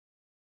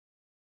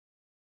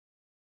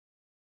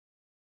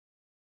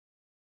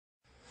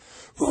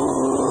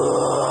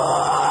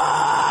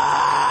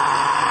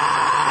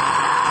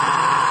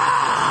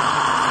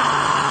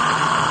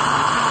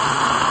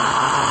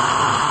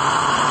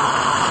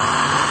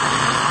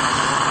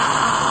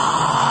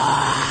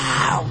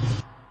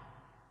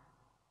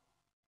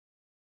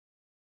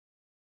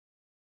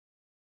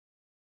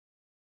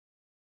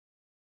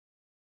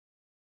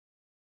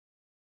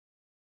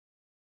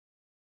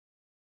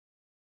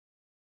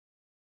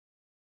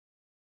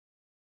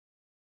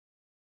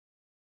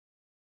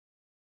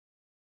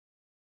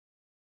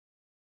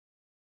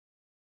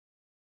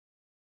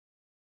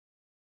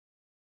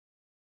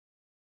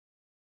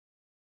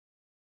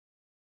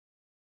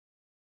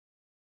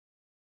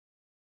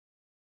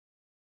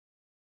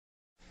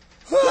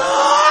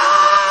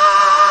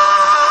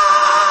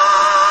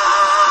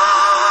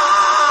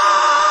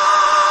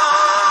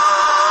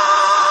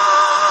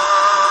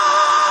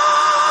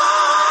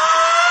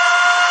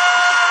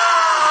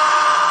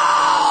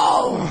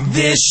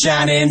This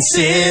shining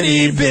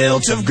city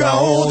built of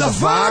gold, a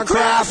far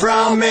cry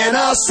from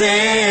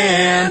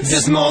innocence.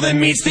 There's more than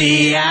meets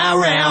the eye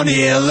around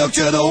here. Look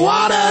to the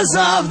waters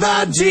of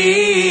the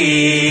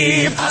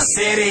deep. A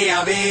city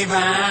of evil.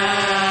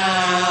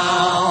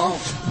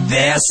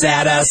 There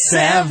sat a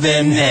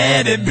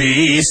seven-headed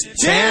beast,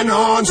 10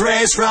 horns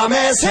raised from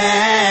his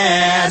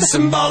head.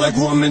 Symbolic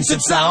woman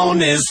sits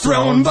on his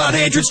throne, but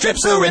hatred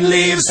strips her and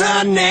leaves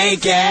her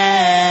naked.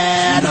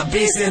 The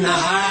beast in the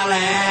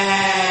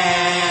Harlot.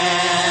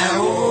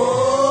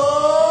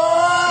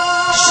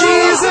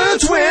 She's a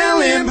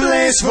dwelling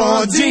place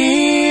for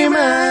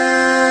demons.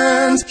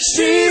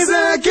 She's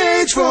a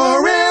cage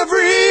for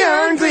every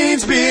unclean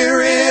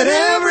spirit,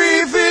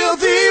 every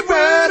filthy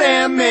bird,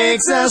 and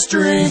makes us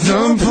drink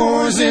the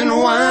poison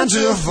wine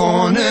to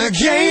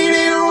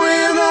fornicating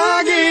with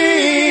our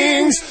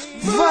kings.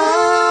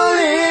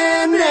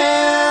 Falling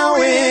now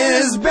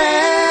is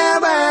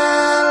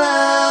Babylon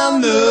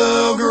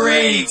the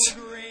Great.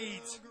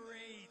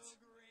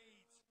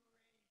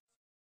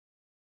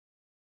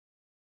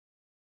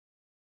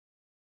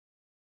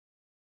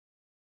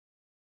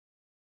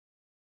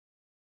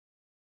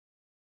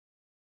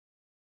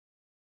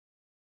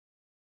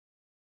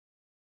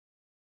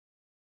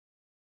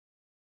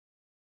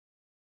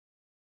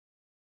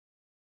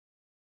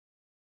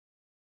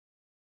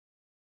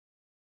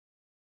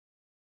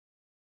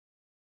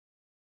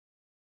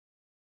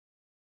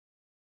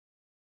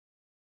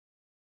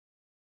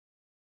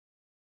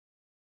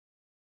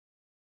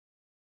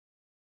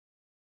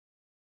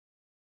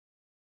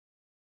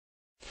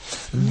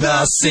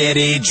 The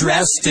city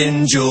dressed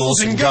in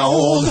jewels and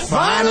gold,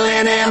 fine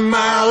linen,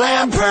 myrrh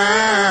and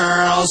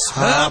pearls.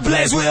 A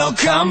blaze will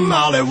come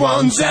all at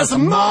once as the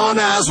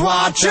mourners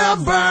watch her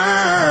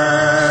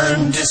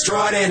burn,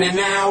 destroyed in an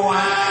hour.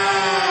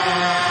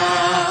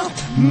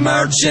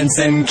 Merchants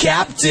and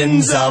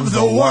captains of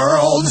the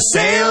world,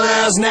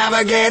 sailors,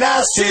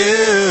 navigators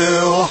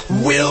too,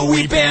 will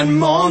weep and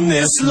mourn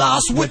this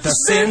loss with the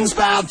sins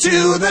bowed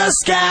to the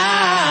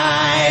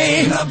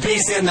sky. The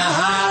beast in the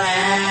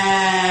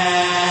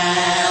Harlot.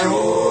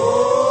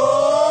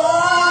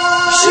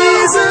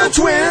 She's a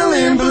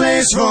dwelling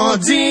place for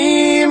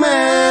demons.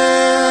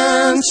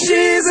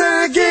 She's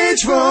a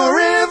cage for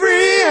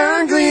every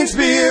unclean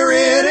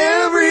spirit,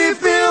 every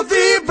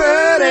filthy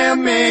bird,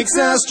 and makes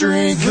us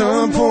drink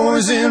the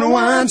poison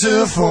wine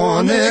to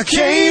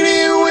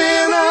fornicating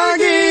with our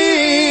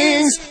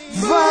kings.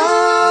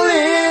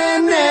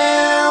 Falling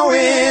now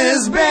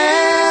is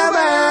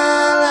Babylon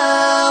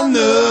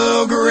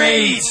the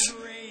Great.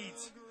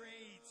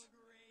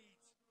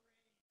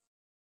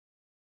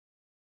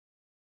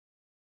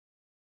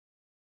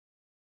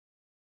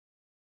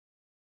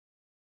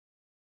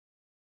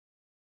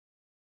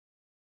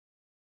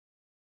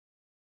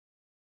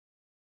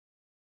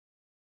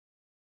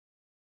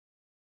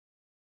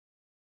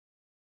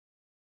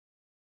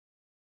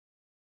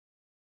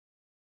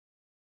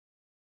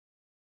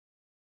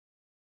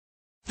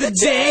 The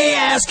day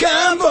has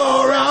come for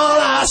all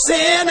our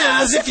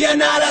sinners. If you're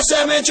not a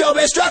servant, you'll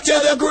be struck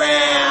to the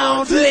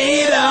ground.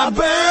 Flee the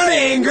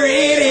burning,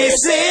 greedy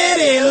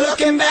city.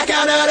 Looking back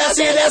on us,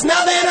 see there's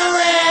nothing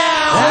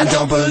around. I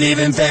don't believe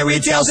in fairy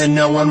tales and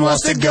no one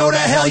wants to go to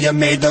hell. You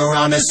made the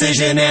wrong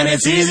decision and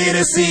it's easy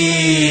to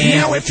see.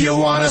 Now if you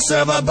want to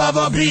serve above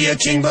or be a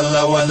king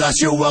below, or thus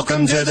you're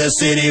welcome to the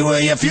city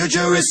where your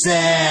future is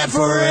set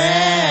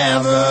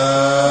forever.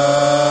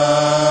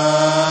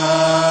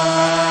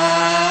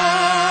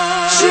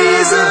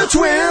 She's a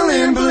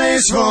dwelling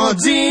place for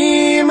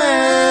demons.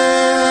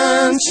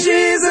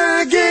 She's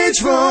a cage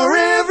for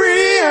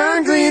every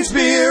unclean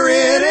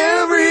spirit,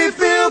 every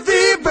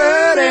filthy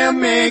bird, and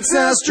makes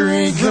us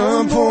drink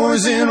the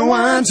poison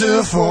wine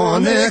to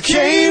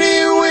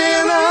fornicating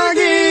with our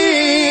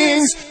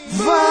kings.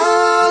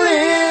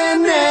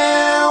 Falling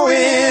now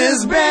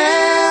is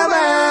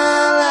Babylon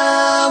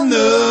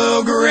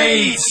the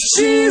Great.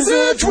 She's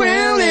a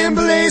dwelling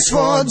place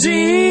for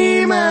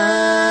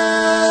demons.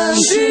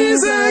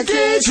 She's a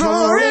cage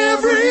for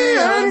every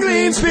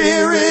unclean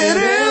spirit,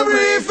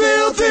 every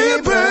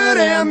filthy bird,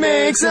 and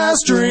makes us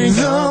drink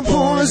the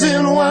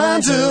poison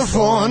wine to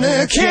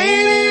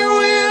fornicating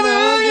with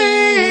our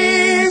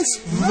kings.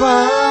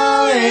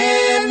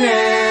 Falling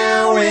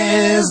now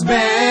is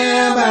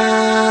Babylon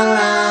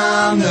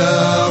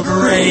the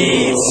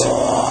Great.